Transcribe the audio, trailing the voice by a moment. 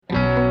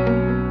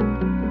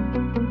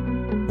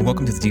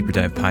Welcome to the Deeper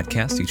Dive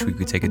Podcast. Each week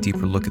we take a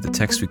deeper look at the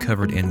text we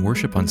covered in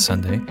worship on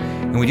Sunday,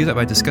 and we do that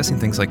by discussing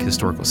things like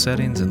historical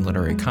settings and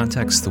literary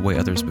context, the way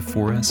others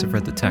before us have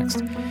read the text,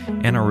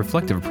 and our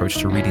reflective approach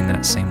to reading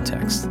that same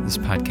text. This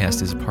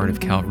podcast is a part of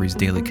Calvary's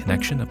Daily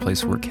Connection, a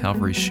place where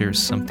Calvary shares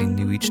something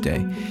new each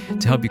day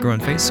to help you grow in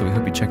faith, so we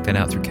hope you check that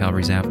out through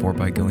Calvary's app or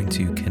by going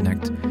to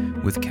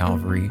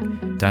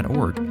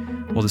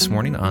connectwithcalvary.org. Well, this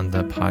morning on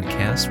the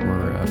podcast,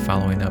 we're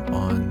following up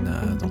on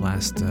the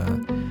last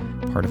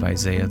part of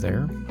Isaiah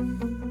there.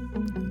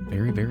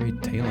 Very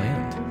tail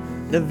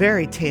end. The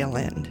very tail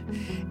end.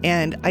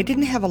 And I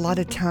didn't have a lot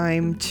of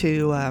time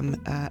to,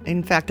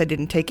 in fact, I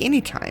didn't take any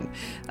time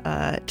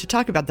to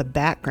talk about the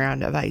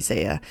background of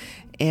Isaiah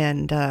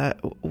and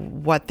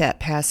what that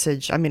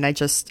passage, I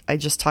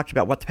just talked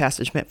about what the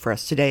passage meant for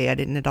us today. I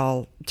didn't at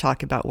all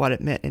talk about what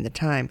it meant in the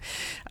time.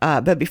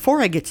 But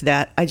before I get to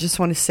that, I just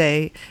want to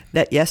say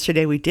that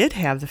yesterday we did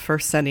have the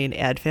first Sunday in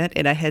Advent,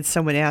 and I had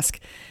someone ask,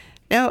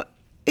 now,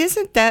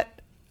 isn't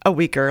that a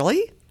week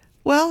early?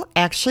 Well,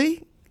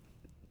 actually,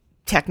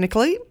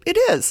 technically, it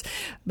is.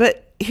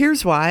 But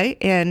here's why,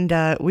 and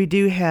we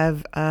do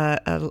have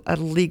a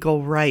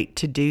legal right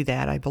to do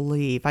that, I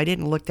believe. I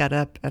didn't look that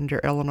up under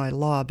Illinois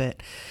law,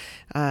 but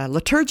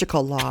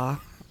liturgical law,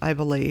 I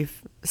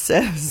believe,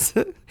 says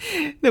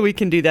that we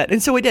can do that.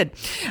 And so we did.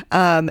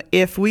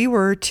 If we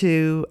were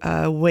to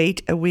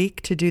wait a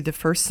week to do the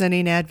first Sunday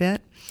in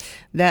Advent,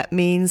 that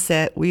means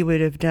that we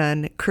would have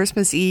done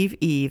Christmas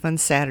Eve on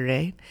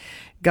Saturday,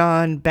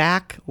 gone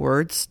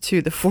backwards to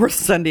the fourth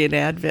Sunday in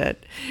Advent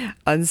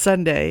on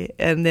Sunday,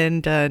 and then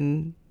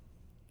done,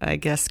 I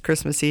guess,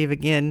 Christmas Eve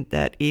again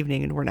that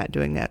evening, and we're not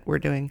doing that. We're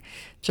doing,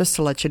 just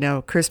to let you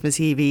know, Christmas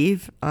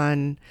Eve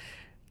on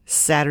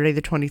Saturday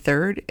the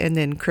 23rd, and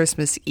then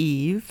Christmas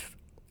Eve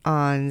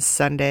on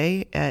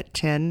Sunday at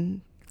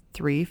 10,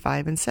 3,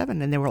 5, and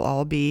 7, and there will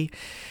all be,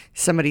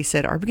 somebody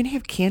said, are we going to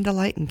have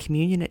candlelight and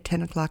communion at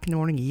 10 o'clock in the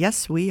morning?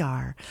 Yes, we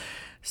are.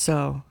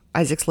 So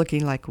Isaac's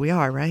looking like we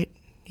are, right?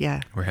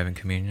 Yeah. We're having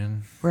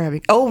communion?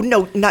 Oh,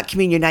 no, not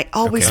communion night.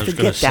 Always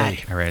forget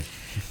that. All right.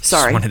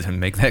 Sorry. Just wanted to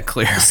make that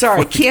clear.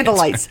 Sorry,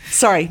 candlelights.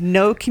 Sorry,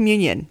 no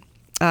communion.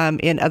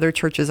 In other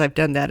churches I've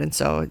done that, and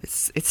so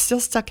it's still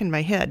stuck in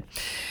my head.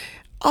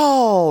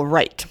 All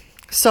right.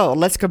 So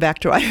let's go back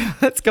to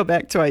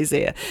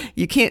Isaiah.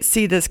 You can't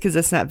see this because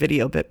it's not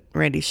video, but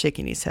Randy's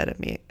shaking his head at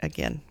me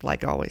again,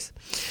 like always.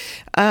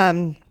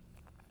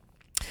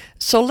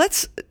 So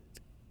let's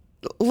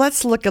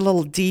look a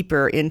little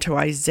deeper into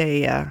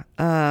Isaiah.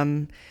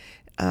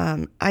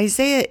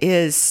 Isaiah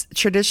is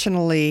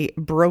traditionally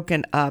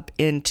broken up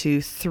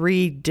into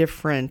 3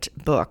 different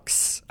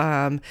books.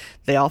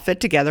 They all fit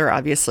together,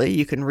 obviously.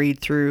 You can read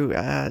through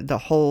the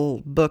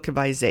whole book of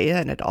Isaiah,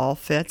 and it all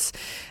fits.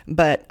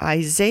 But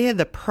Isaiah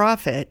the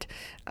prophet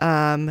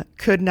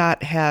could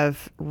not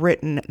have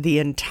written the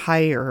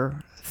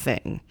entire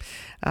thing.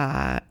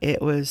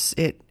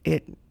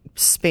 It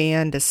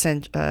spanned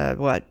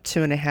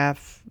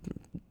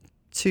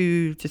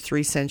 2 to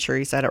 3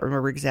 centuries. I don't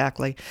remember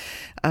exactly.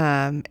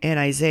 And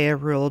Isaiah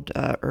ruled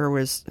or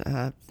was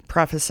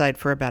prophesied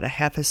for about a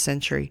half a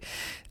century.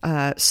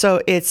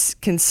 So it's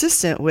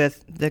consistent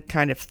with the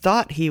kind of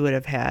thought he would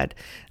have had.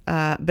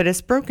 But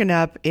it's broken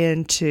up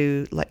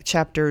into like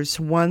chapters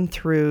 1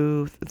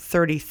 through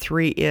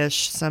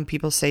 33-ish. Some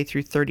people say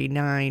through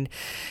 39.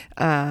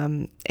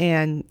 And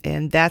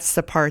that's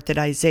the part that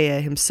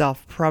Isaiah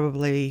himself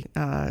probably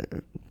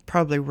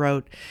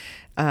wrote.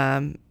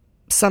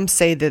 Some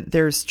say that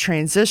there's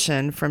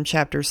transition from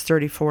chapters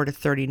 34 to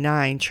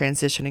 39,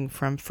 transitioning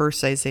from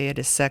 1st Isaiah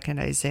to 2nd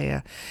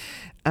Isaiah.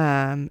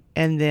 And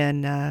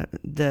then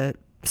the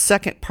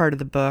second part of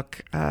the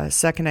book,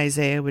 2nd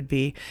Isaiah, would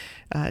be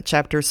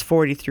chapters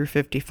 40 through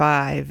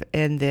 55,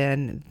 and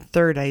then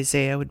 3rd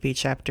Isaiah would be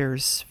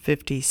chapters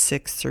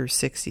 56 through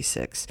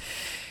 66.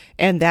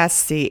 And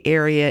that's the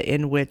area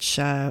in which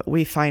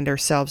we find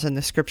ourselves in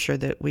the scripture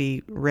that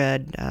we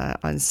read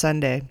on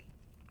Sunday.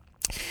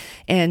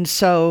 And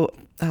so,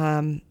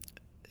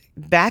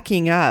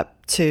 backing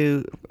up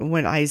to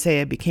when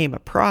Isaiah became a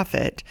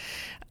prophet,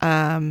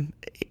 the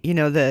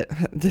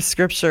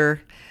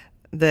scripture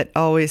that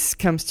always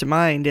comes to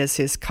mind is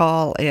his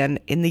call. And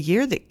in the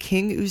year that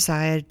King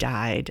Uzziah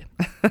died,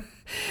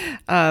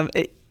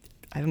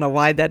 I don't know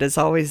why that is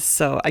always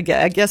so. I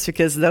guess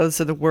because those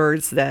are the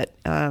words that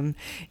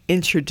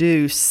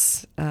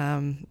introduce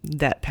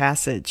that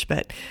passage.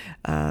 But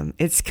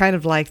it's kind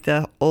of like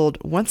the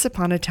old "Once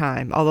Upon a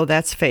Time," although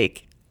that's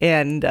fake.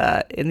 And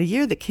in the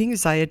year that King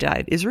Uzziah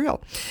died is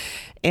real.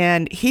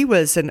 And he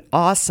was an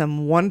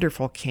awesome,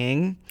 wonderful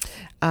king.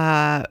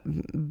 But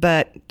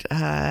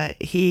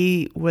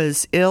he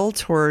was ill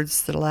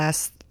towards the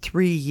last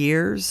 3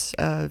 years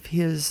of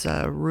his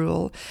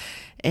rule,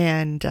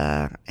 and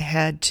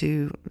had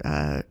to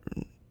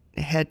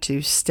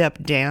step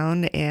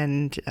down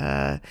and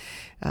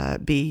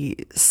be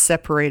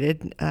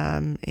separated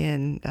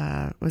in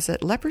was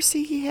it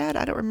leprosy he had?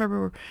 I don't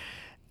remember.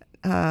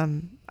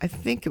 I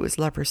think it was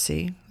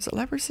leprosy. Was it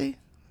leprosy?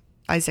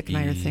 Isaac and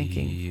I are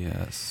thinking.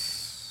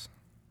 Yes.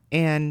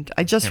 And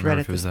I just can't read remember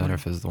it if it was this that or morning.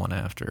 if it was the one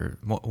after.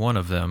 One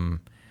of them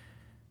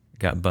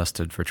got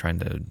busted for trying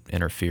to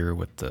interfere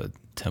with the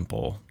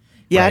temple.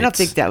 Yeah, I rites, don't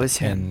think that was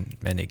him.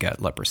 and he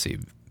got leprosy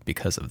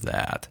because of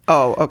that.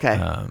 Oh, okay.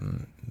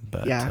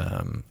 But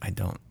Yeah. I'm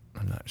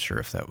not sure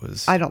if that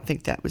was. I don't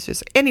think that was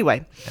just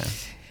anyway. Yeah.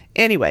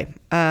 Anyway,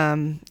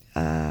 and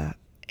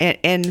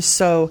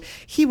so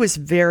he was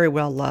very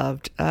well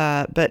loved,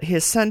 but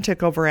his son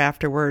took over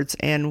afterwards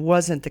and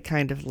wasn't the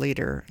kind of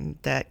leader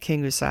that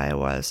King Uzziah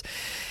was.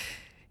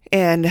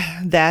 And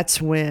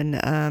that's when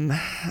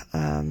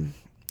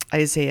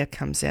Isaiah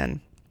comes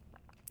in.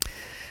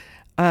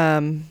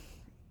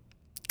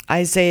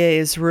 Isaiah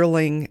is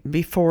ruling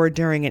before,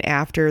 during, and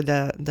after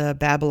the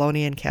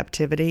Babylonian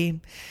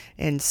captivity.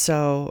 And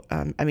so,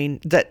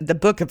 the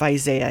book of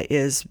Isaiah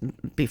is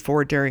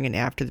before, during, and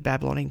after the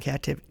Babylonian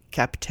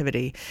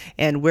captivity.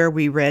 And where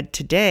we read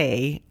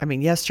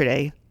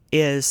yesterday,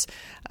 is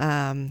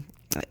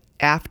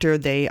after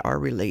they are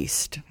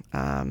released.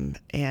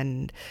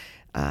 And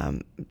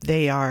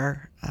they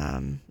are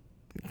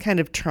kind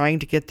of trying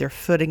to get their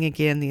footing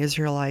again, the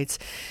Israelites.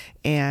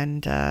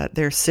 And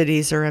their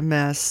cities are a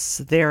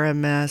mess. They're a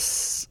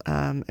mess.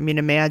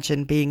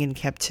 Imagine being in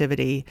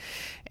captivity,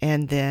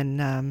 and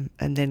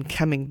then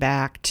coming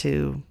back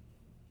to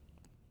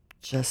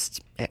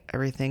just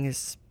everything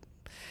is.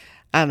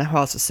 I don't know how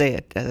else to say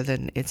it other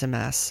than it's a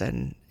mess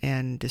and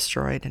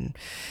destroyed. And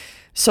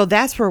so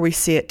that's where we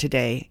see it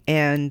today.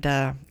 And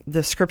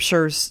the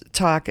scriptures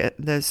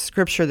the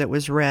scripture that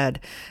was read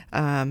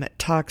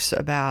talks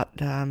about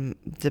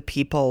the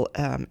people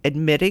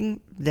admitting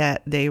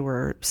that they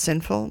were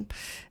sinful,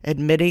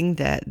 admitting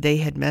that they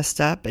had messed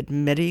up,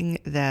 admitting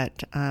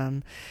that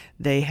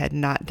they had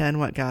not done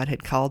what God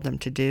had called them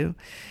to do.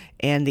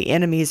 And the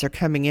enemies are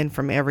coming in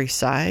from every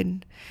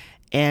side.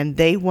 And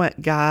they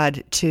want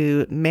God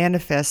to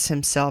manifest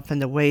himself in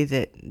the way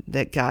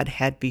that God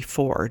had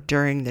before,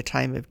 during the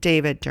time of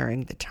David,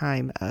 during the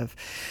time of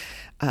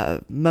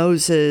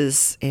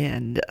Moses,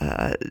 and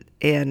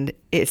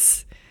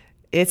it's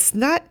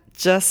not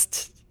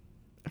just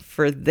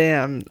for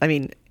them.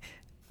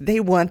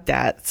 They want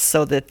that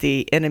so that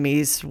the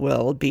enemies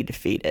will be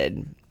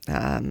defeated.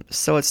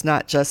 So it's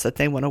not just that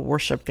they want to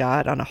worship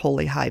God on a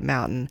holy high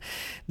mountain.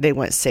 They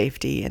want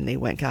safety, and they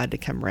want God to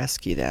come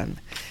rescue them.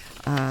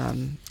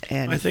 And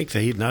I think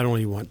they not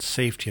only want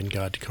safety and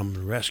God to come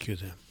and rescue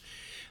them,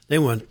 they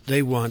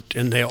want,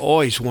 and they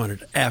always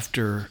wanted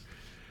after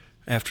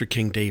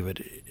King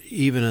David,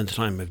 even in the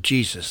time of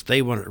Jesus,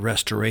 they wanted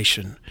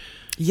restoration.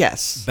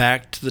 Yes,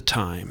 back to the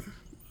time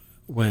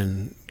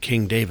when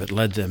King David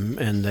led them,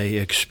 and they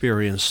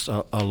experienced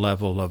a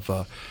level of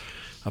a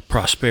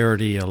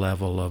prosperity, a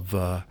level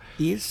of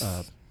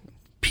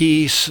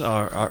peace,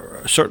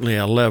 or certainly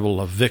a level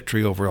of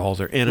victory over all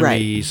their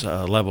enemies, right.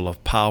 A level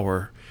of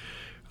power.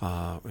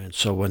 And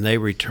so when they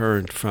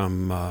returned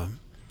from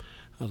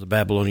the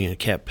Babylonian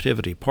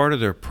captivity, part of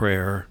their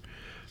prayer,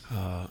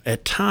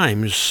 at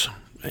times,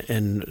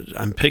 and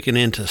I'm picking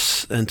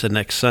into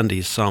next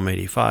Sunday's Psalm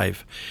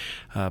 85,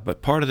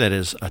 but part of that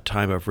is a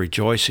time of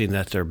rejoicing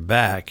that they're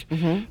back,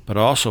 mm-hmm. but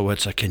also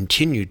it's a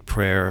continued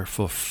prayer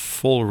for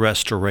full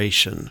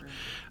restoration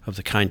of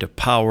the kind of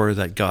power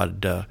that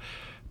God,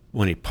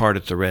 when he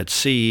parted the Red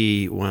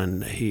Sea,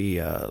 when he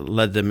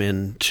led them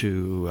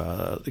into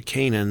the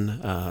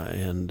Canaan,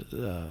 and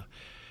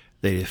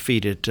they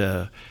defeated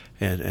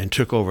and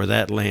took over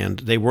that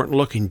land. They weren't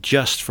looking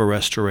just for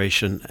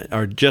restoration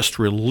or just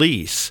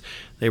release.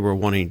 They were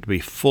wanting to be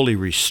fully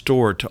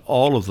restored to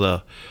all of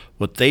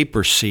what they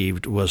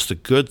perceived was the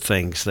good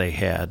things they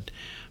had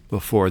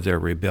before their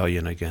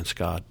rebellion against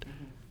God.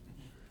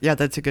 Yeah,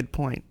 that's a good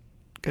point.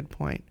 Good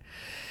point.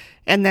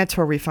 And that's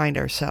where we find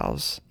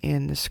ourselves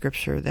in the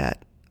scripture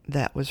that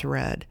was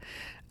read.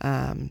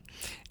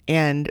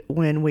 And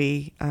when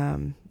we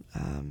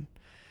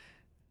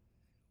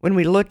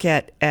look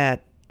at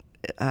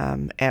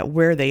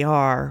where they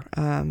are,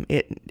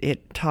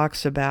 it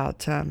talks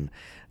about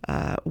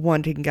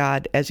wanting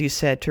God, as you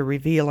said, to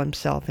reveal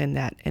himself in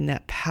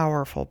that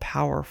powerful,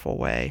 powerful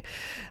way.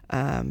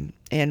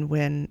 And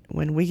when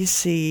we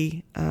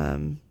see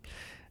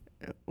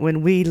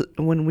when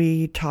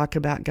we talk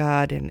about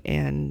God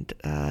and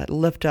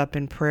lift up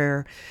in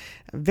prayer,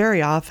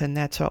 very often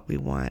that's what we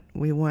want.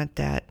 We want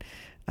that.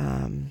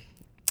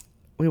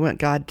 We want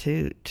God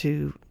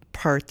to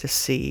part the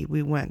sea.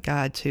 We want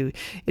God to.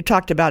 It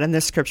talked about in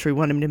this scripture. We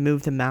want Him to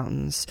move the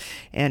mountains,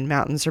 and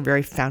mountains are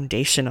very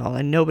foundational,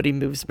 and nobody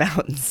moves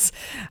mountains.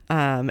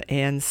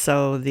 And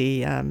so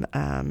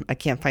I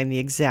can't find the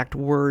exact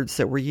words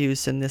that were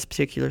used in this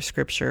particular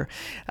scripture,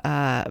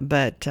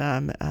 but.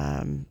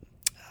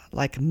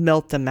 Like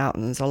melt the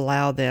mountains,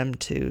 allow them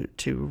to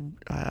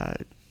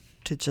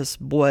just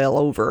boil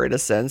over in a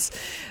sense,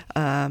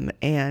 that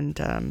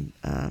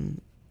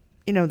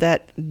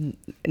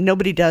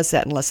nobody does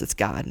that unless it's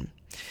God,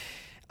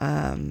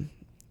 and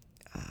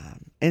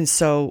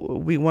so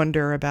we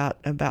wonder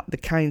about the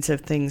kinds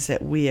of things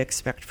that we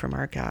expect from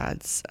our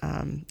gods.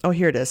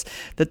 Here it is: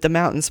 that the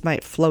mountains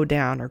might flow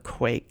down or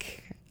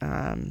quake.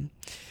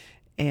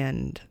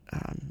 And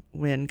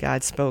when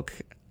God spoke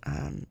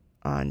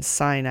on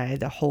Sinai,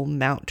 the whole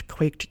mount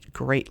quaked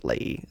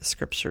greatly,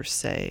 scriptures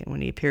say.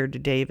 When he appeared to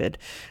David,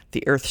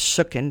 the earth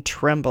shook and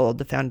trembled.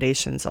 The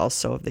foundations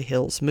also of the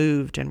hills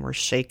moved and were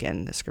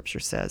shaken, the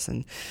scripture says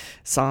in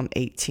Psalm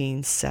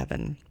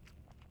 18:7.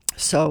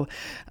 So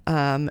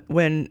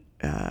when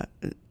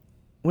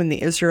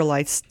the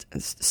Israelites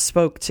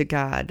spoke to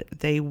God,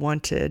 they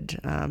wanted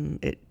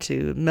it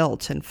to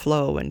melt and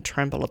flow and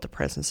tremble at the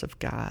presence of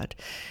God.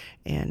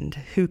 And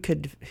who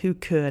could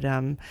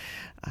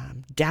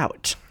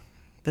doubt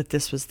that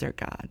this was their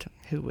God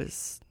who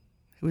was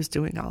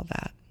doing all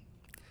that?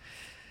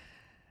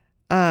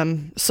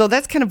 So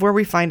that's kind of where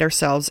we find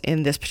ourselves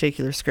in this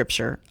particular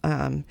scripture.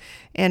 And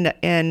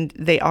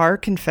they are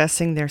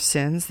confessing their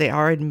sins. They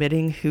are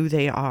admitting who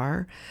they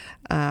are.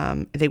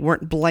 They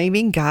weren't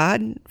blaming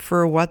God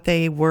for what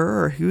they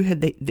were or who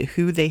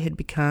they had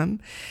become.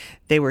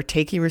 They were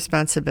taking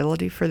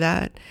responsibility for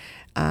that,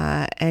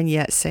 and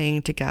yet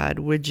saying to God,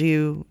 "Would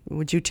you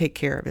take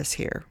care of us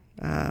here?"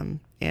 And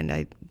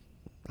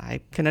I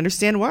can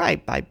understand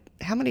why.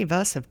 How many of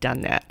us have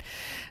done that?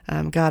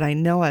 God, I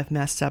know I've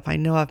messed up.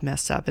 And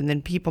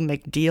then people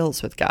make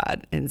deals with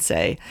God and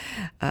say,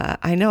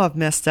 I know I've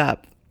messed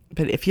up,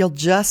 but if you'll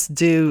just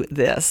do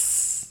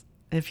this,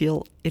 if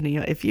you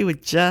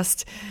would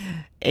just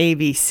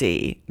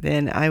ABC,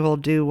 then I will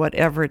do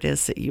whatever it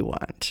is that you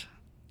want.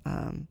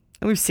 And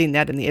we've seen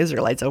that in the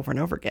Israelites over and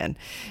over again,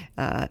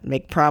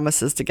 make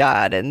promises to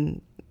God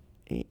and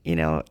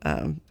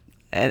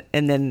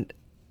then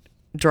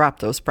drop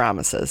those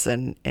promises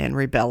and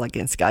rebel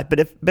against God.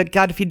 But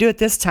God, if you do it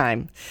this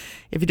time,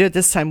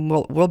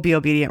 we'll be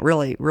obedient.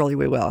 Really, really,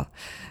 we will.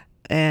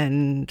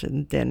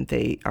 And then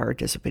they are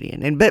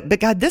disobedient. But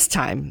God, this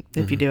time,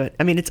 if you do it,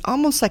 I mean, it's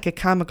almost like a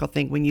comical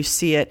thing when you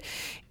see it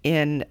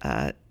in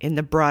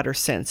the broader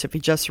sense. If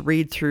you just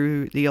read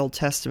through the Old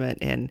Testament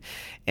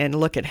and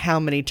look at how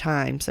many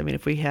times, I mean,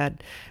 if we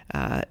had,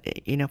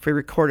 if we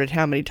recorded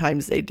how many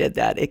times they did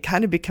that, it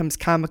kind of becomes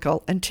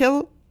comical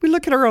until we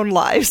look at our own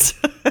lives.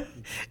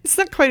 It's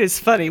not quite as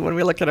funny when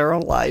we look at our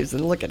own lives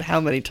and look at how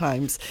many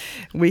times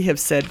we have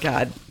said,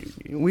 God,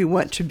 we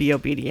want to be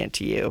obedient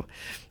to you.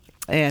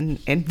 And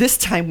this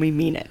time we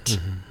mean it.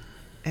 Mm-hmm.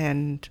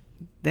 And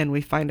then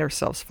we find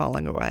ourselves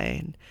falling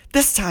away. And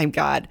this time,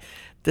 God,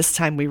 this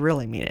time we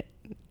really mean it.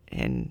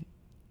 And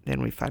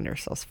then we find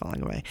ourselves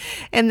falling away.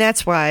 And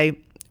that's why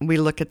we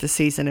look at the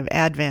season of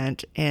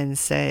Advent and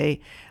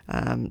say,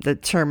 the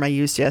term I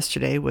used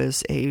yesterday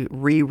was a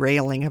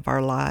re-railing of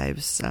our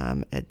lives,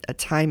 a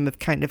time of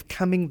kind of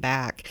coming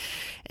back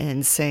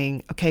and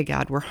saying, okay,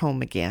 God, we're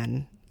home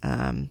again.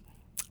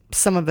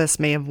 Some of us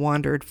may have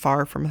wandered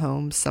far from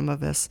home. Some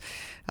of us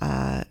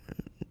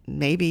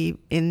maybe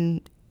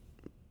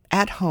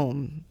at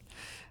home,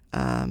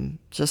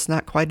 just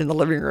not quite in the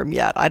living room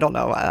yet. I don't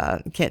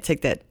know. Can't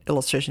take that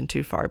illustration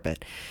too far,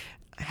 but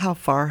how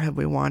far have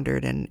we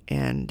wandered,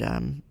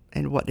 and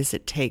what does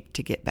it take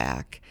to get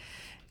back?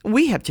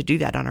 We have to do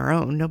that on our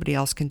own. Nobody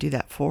else can do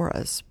that for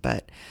us,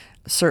 but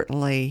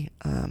certainly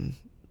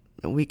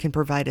we can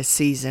provide a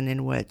season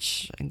in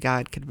which, and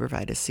God can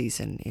provide a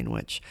season in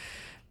which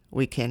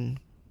we can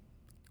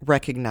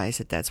recognize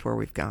that that's where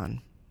we've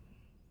gone.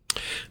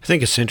 I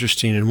think it's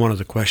interesting, and one of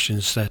the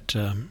questions that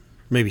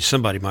maybe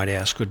somebody might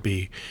ask would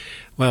be,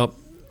 well,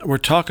 we're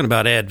talking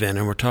about Advent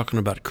and we're talking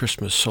about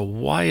Christmas, so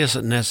why is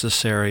it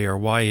necessary, or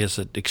why is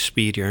it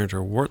expedient,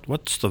 or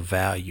what's the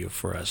value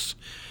for us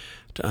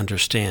to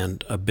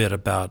understand a bit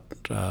about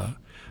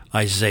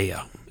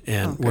Isaiah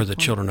and where the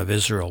children of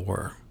Israel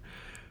were?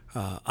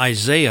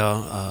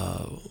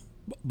 Isaiah,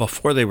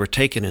 before they were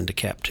taken into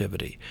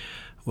captivity,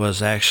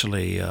 was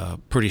actually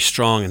pretty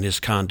strong in his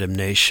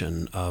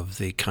condemnation of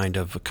the kind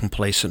of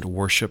complacent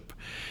worship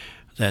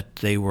that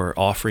they were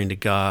offering to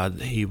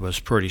God. He was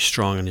pretty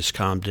strong in his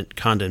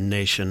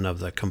condemnation of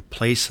the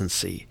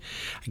complacency.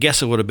 I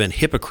guess it would have been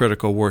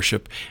hypocritical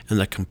worship and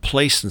the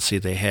complacency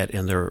they had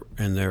in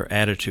their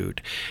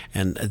attitude.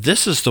 And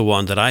this is the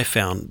one that I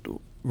found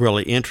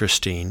really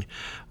interesting,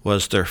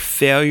 was their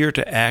failure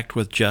to act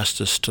with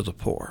justice to the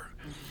poor.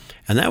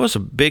 And that was a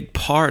big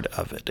part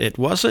of it. It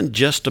wasn't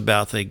just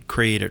about they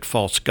created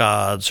false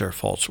gods or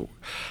false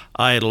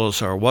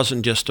idols, or it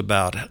wasn't just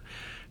about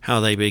how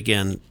they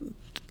began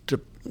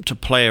to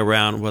play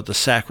around with the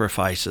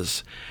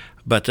sacrifices,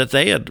 but that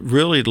they had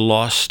really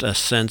lost a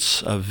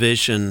sense of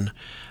vision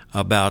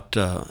about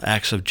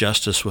acts of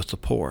justice with the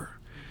poor.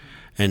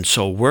 And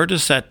so where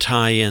does that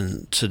tie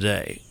in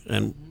today?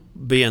 And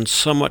being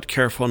somewhat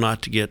careful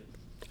not to get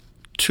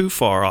too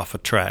far off a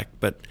track,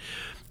 but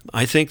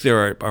I think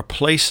there are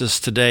places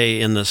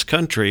today in this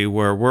country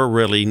where we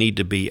really need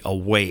to be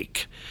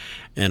awake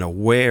and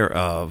aware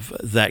of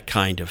that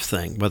kind of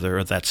thing,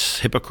 whether that's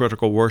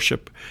hypocritical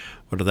worship,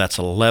 whether that's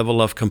a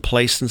level of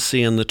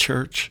complacency in the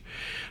church,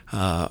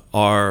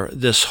 or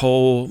this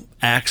whole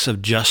acts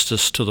of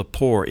justice to the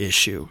poor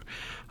issue.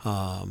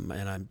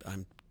 And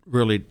I'm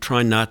really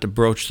trying not to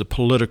broach the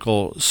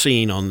political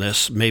scene on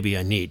this. Maybe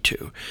I need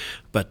to.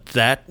 But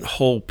that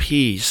whole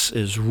piece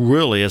is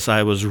really, as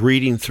I was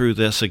reading through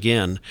this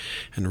again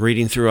and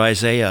reading through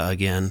Isaiah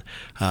again,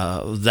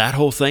 that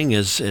whole thing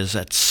is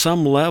at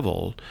some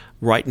level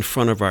right in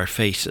front of our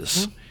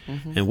faces.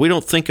 Mm-hmm. And we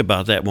don't think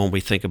about that when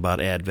we think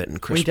about Advent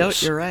and Christmas. We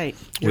don't, you're right.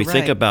 We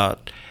think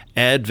about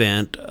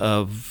Advent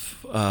of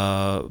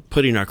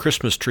putting our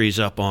Christmas trees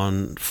up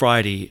on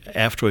Friday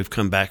after we've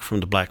come back from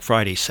the Black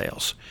Friday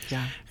sales.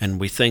 Yeah. And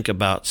we think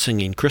about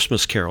singing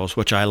Christmas carols,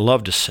 which I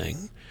love to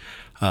sing.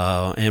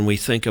 And we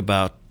think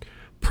about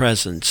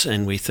presents,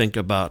 and we think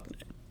about,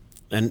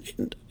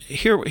 and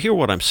hear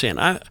what I'm saying.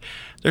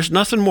 There's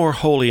nothing more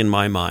holy in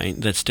my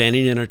mind than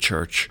standing in a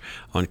church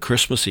on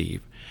Christmas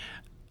Eve,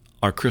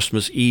 or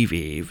Christmas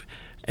Eve,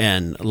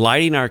 and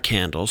lighting our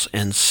candles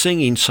and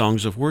singing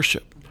songs of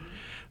worship.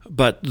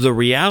 But the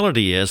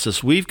reality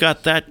is we've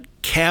got that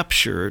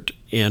captured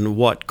in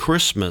what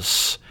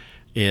Christmas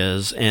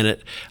is, and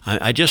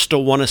I just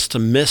don't want us to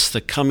miss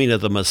the coming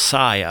of the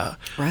Messiah.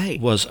 Right.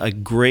 Was a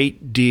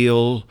great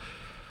deal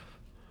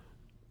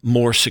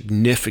more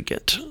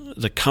significant.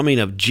 The coming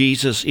of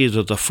Jesus,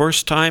 either the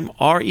first time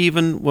or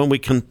even when we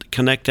can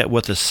connect that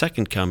with the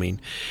second coming,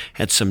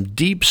 had some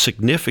deep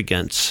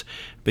significance,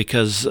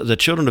 because the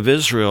children of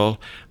Israel,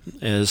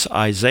 as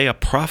Isaiah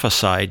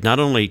prophesied, not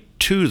only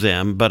to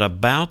them but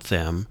about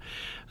them,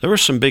 there were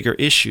some bigger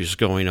issues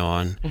going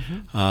on.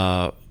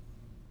 Mm-hmm.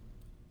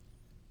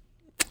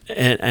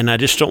 And I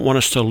just don't want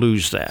us to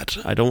lose that.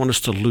 I don't want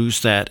us to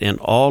lose that in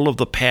all of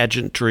the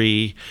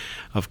pageantry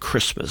of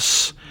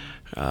Christmas.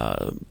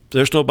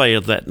 There's nobody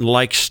that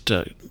likes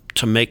to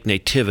make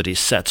nativity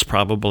sets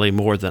probably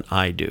more than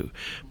I do.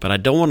 But I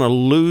don't want to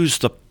lose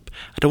the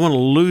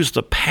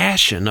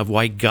passion of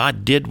why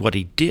God did what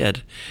he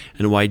did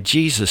and why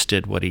Jesus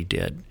did what he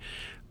did,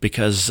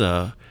 because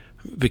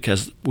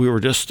we were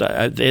just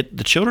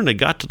the children had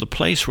got to the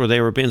place where they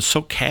were being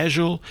so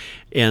casual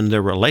in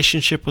their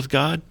relationship with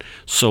God,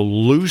 so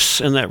loose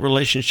in that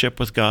relationship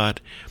with God,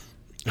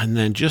 and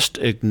then just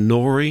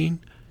ignoring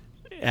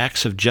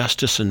acts of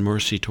justice and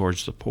mercy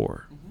towards the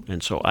poor.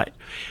 And so I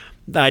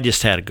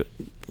just had a good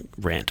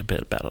rant a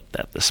bit about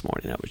that this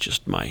morning. That was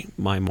just my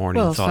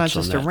morning thoughts on that. Well, it's not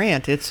just a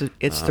rant. It's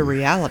the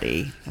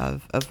reality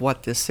of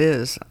what this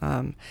is.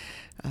 I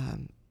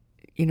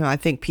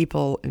think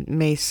people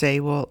may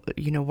say, well,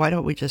 why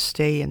don't we just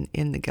stay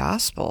in the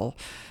gospel?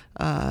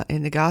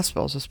 In the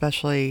Gospels,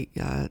 especially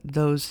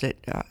those that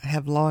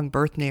have long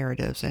birth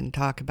narratives, and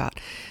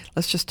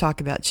let's just talk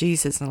about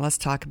Jesus, and let's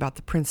talk about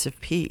the Prince of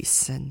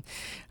Peace.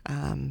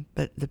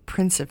 But the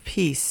Prince of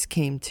Peace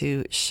came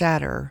to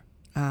shatter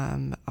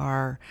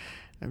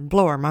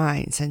blow our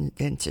minds,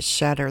 and to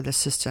shatter the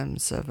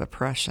systems of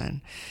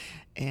oppression.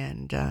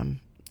 And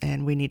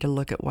we need to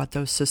look at what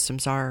those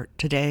systems are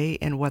today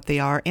and what they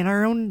are in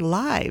our own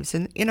lives,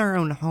 and in our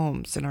own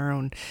homes, in our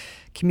own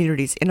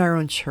communities, in our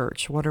own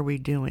church. What are we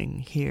doing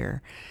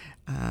here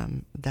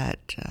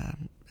that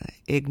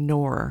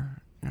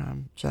ignore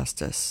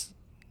justice?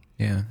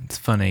 Yeah, it's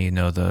funny,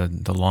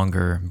 the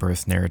longer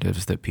birth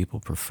narratives that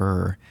people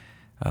prefer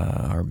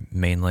are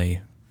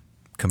mainly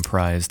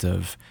comprised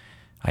of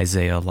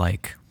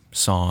Isaiah-like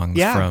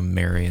songs from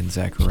Mary and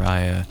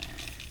Zechariah,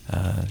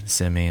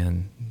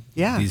 Simeon.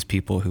 Yeah. These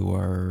people who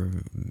are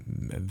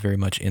very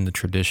much in the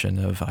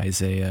tradition of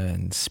Isaiah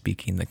and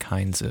speaking the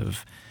kinds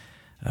of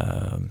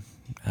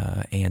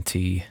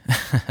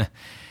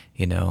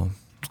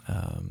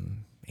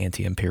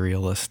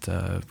anti-imperialist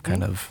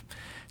kind of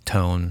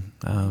tone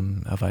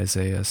of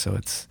Isaiah. So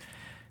it's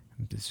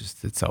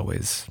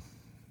always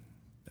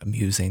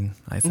amusing,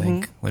 I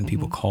think, when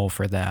people call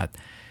for that,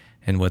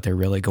 and what they're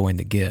really going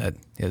to get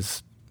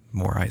is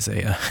more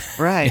Isaiah.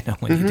 Right.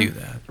 When you do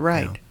that.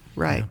 Right.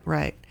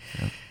 Right.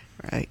 Yeah.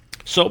 Right.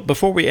 So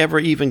before we ever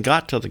even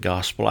got to the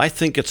gospel, I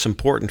think it's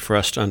important for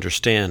us to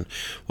understand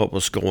what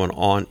was going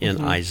on in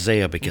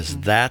Isaiah, because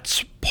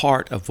that's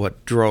part of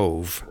what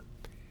drove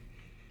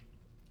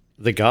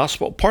the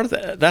gospel. Part of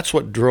that, that's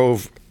what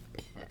drove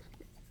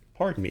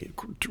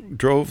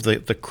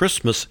the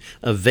Christmas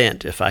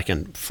event, if I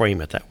can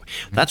frame it that way.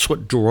 That's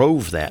what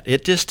drove that.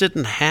 It just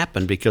didn't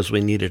happen because we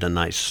needed a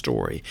nice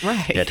story.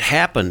 Right. It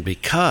happened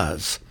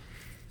because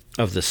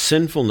of the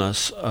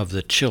sinfulness of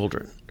the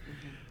children.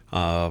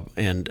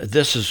 And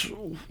this is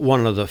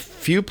one of the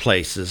few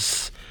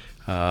places,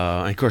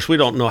 and of course we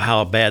don't know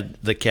how bad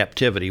the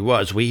captivity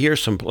was. We hear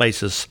some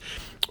places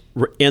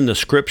in the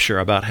scripture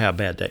about how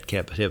bad that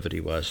captivity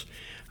was.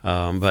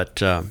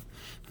 But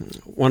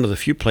one of the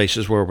few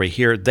places where we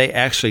hear they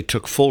actually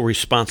took full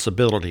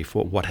responsibility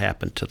for what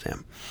happened to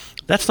them.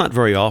 That's not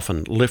very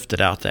often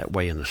lifted out that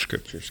way in the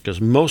scriptures, because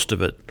most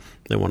of it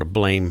they want to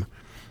blame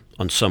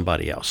on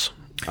somebody else.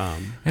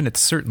 And it's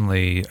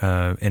certainly,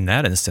 in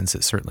that instance,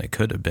 it certainly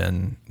could have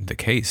been the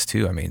case,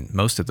 too. I mean,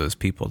 most of those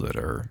people that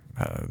are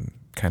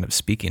kind of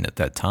speaking at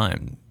that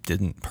time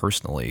didn't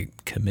personally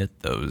commit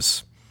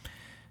those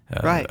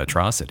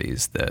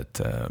atrocities that,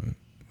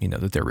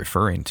 that they're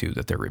referring to,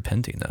 that they're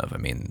repenting of. I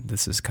mean,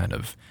 this is kind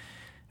of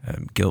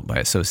guilt by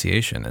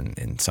association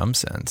in some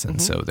sense.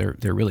 And so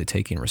they're really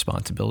taking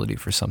responsibility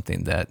for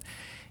something that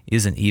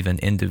isn't even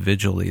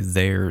individually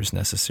theirs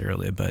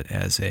necessarily, but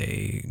as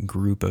a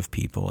group of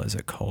people, as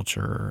a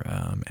culture,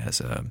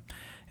 as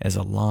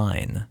a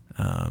line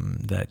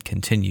that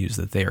continues,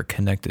 that they are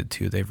connected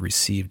to. They've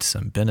received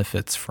some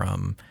benefits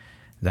from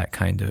that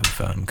kind of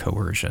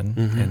coercion,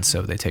 and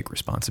so they take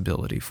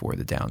responsibility for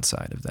the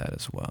downside of that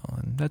as well.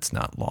 And that's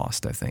not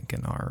lost, I think,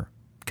 in our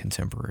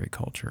contemporary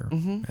culture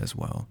as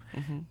well.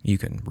 You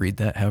can read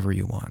that however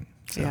you want.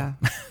 So, Yeah.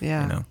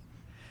 you know.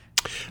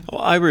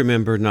 Well, I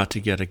remember, not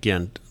to get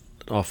again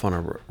off on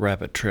a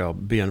rabbit trail,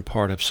 being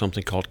part of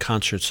something called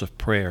Concerts of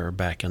Prayer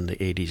back in the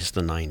 80s,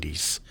 the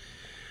 90s.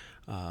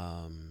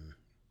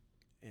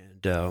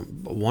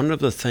 One of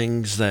the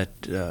things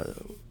that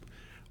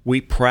we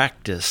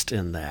practiced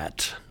in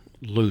that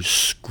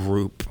loose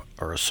group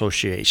or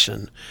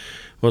association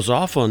was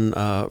often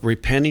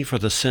repenting for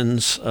the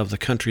sins of the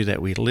country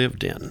that we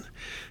lived in.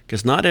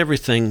 Because not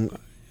everything...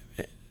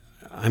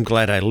 I'm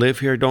glad I live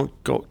here. Don't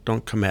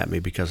come at me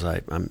because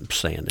I'm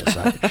saying this.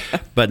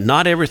 But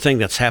not everything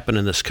that's happened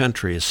in this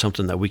country is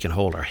something that we can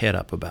hold our head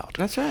up about.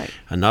 That's right.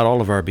 And not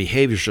all of our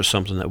behaviors are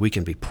something that we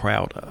can be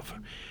proud of.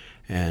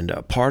 And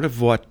part of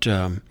what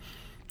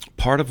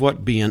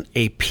being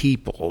a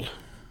people,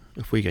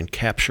 if we can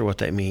capture what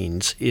that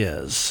means,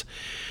 is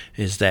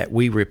that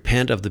we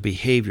repent of the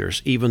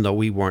behaviors even though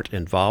we weren't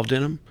involved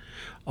in them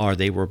or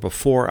they were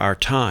before our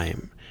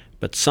time.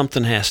 But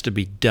something has to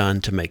be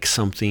done to make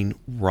something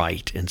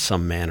right in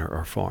some manner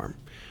or form.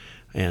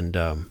 And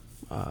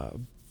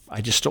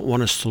I just don't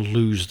want us to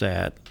lose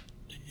that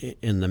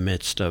in the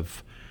midst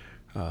of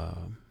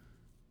the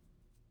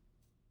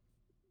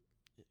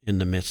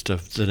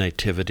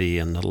nativity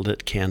and the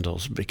lit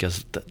candles,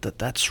 because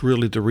that's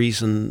really the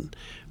reason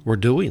we're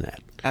doing that.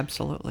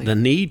 Absolutely. The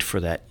need for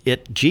that.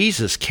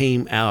 Jesus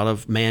came out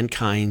of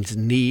mankind's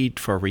need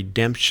for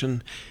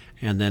redemption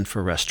and then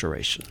for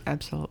restoration.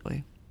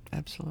 Absolutely.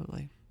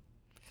 Absolutely.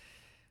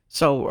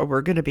 So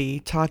we're going to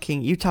be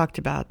talking. You talked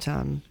about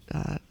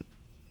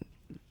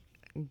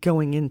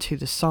going into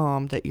the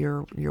psalm that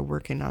you're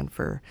working on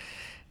for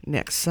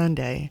next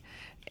Sunday,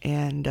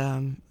 and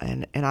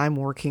I'm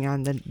working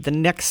on the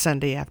next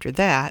Sunday after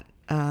that,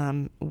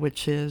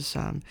 which is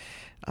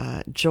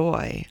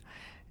joy.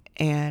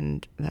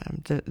 And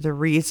the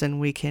reason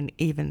we can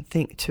even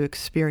think to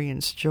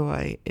experience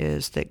joy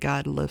is that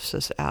God lifts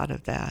us out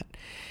of that.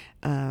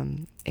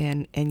 And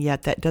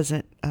yet that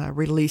doesn't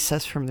release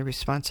us from the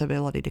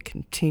responsibility to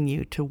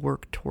continue to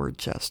work toward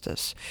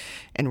justice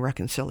and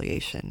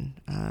reconciliation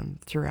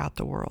throughout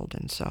the world.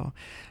 And so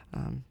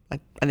I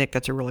think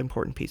that's a really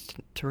important piece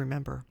to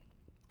remember.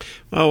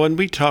 Well, when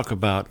we talk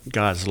about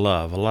God's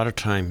love, a lot of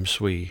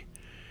times we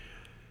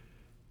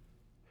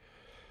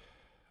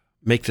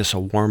make this a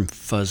warm,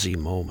 fuzzy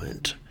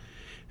moment.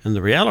 And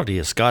the reality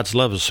is God's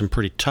love is some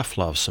pretty tough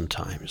love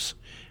sometimes.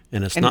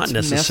 And it's not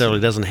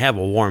necessarily, doesn't have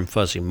a warm,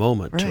 fuzzy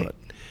moment to it.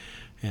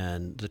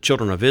 And the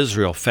children of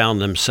Israel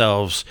found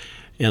themselves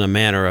in a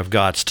manner of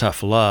God's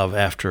tough love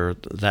after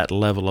that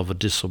level of a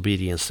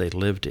disobedience they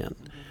lived in.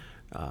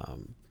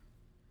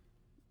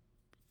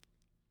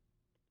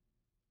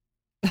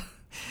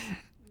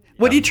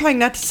 What are you trying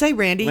not to say,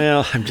 Randy?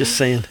 Well, I'm just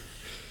saying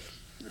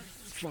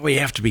we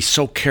have to be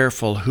so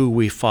careful who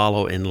we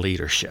follow in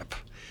leadership,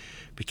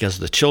 because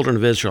the children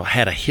of Israel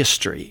had a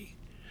history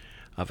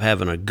of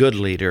having a good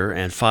leader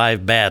and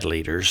 5 bad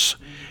leaders,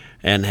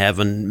 and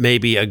having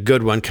maybe a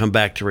good one come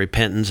back to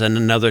repentance and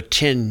another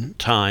 10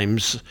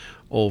 times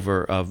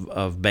over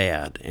of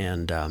bad.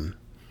 And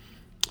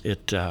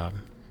so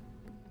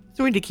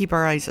we need to keep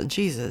our eyes on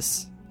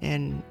Jesus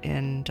and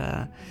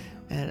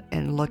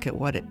look at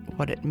what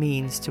it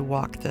means to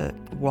walk the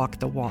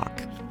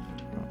walk.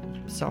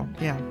 So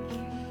yeah.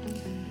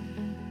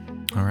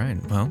 All right.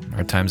 Well,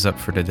 our time's up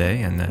for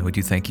today, and we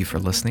do thank you for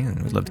listening,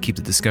 and we'd love to keep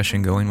the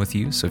discussion going with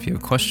you. So if you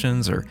have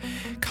questions or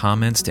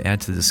comments to add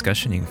to the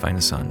discussion, you can find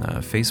us on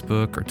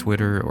Facebook or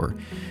Twitter or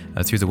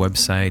through the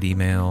website,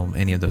 email.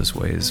 Any of those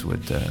ways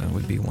would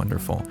be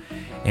wonderful.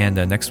 And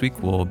next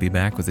week, we'll be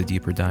back with a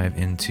deeper dive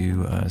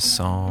into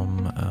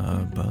Psalm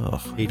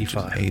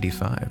 85.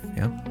 85.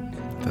 Yeah,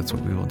 that's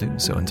what we will do.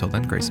 So until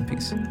then, grace and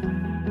peace.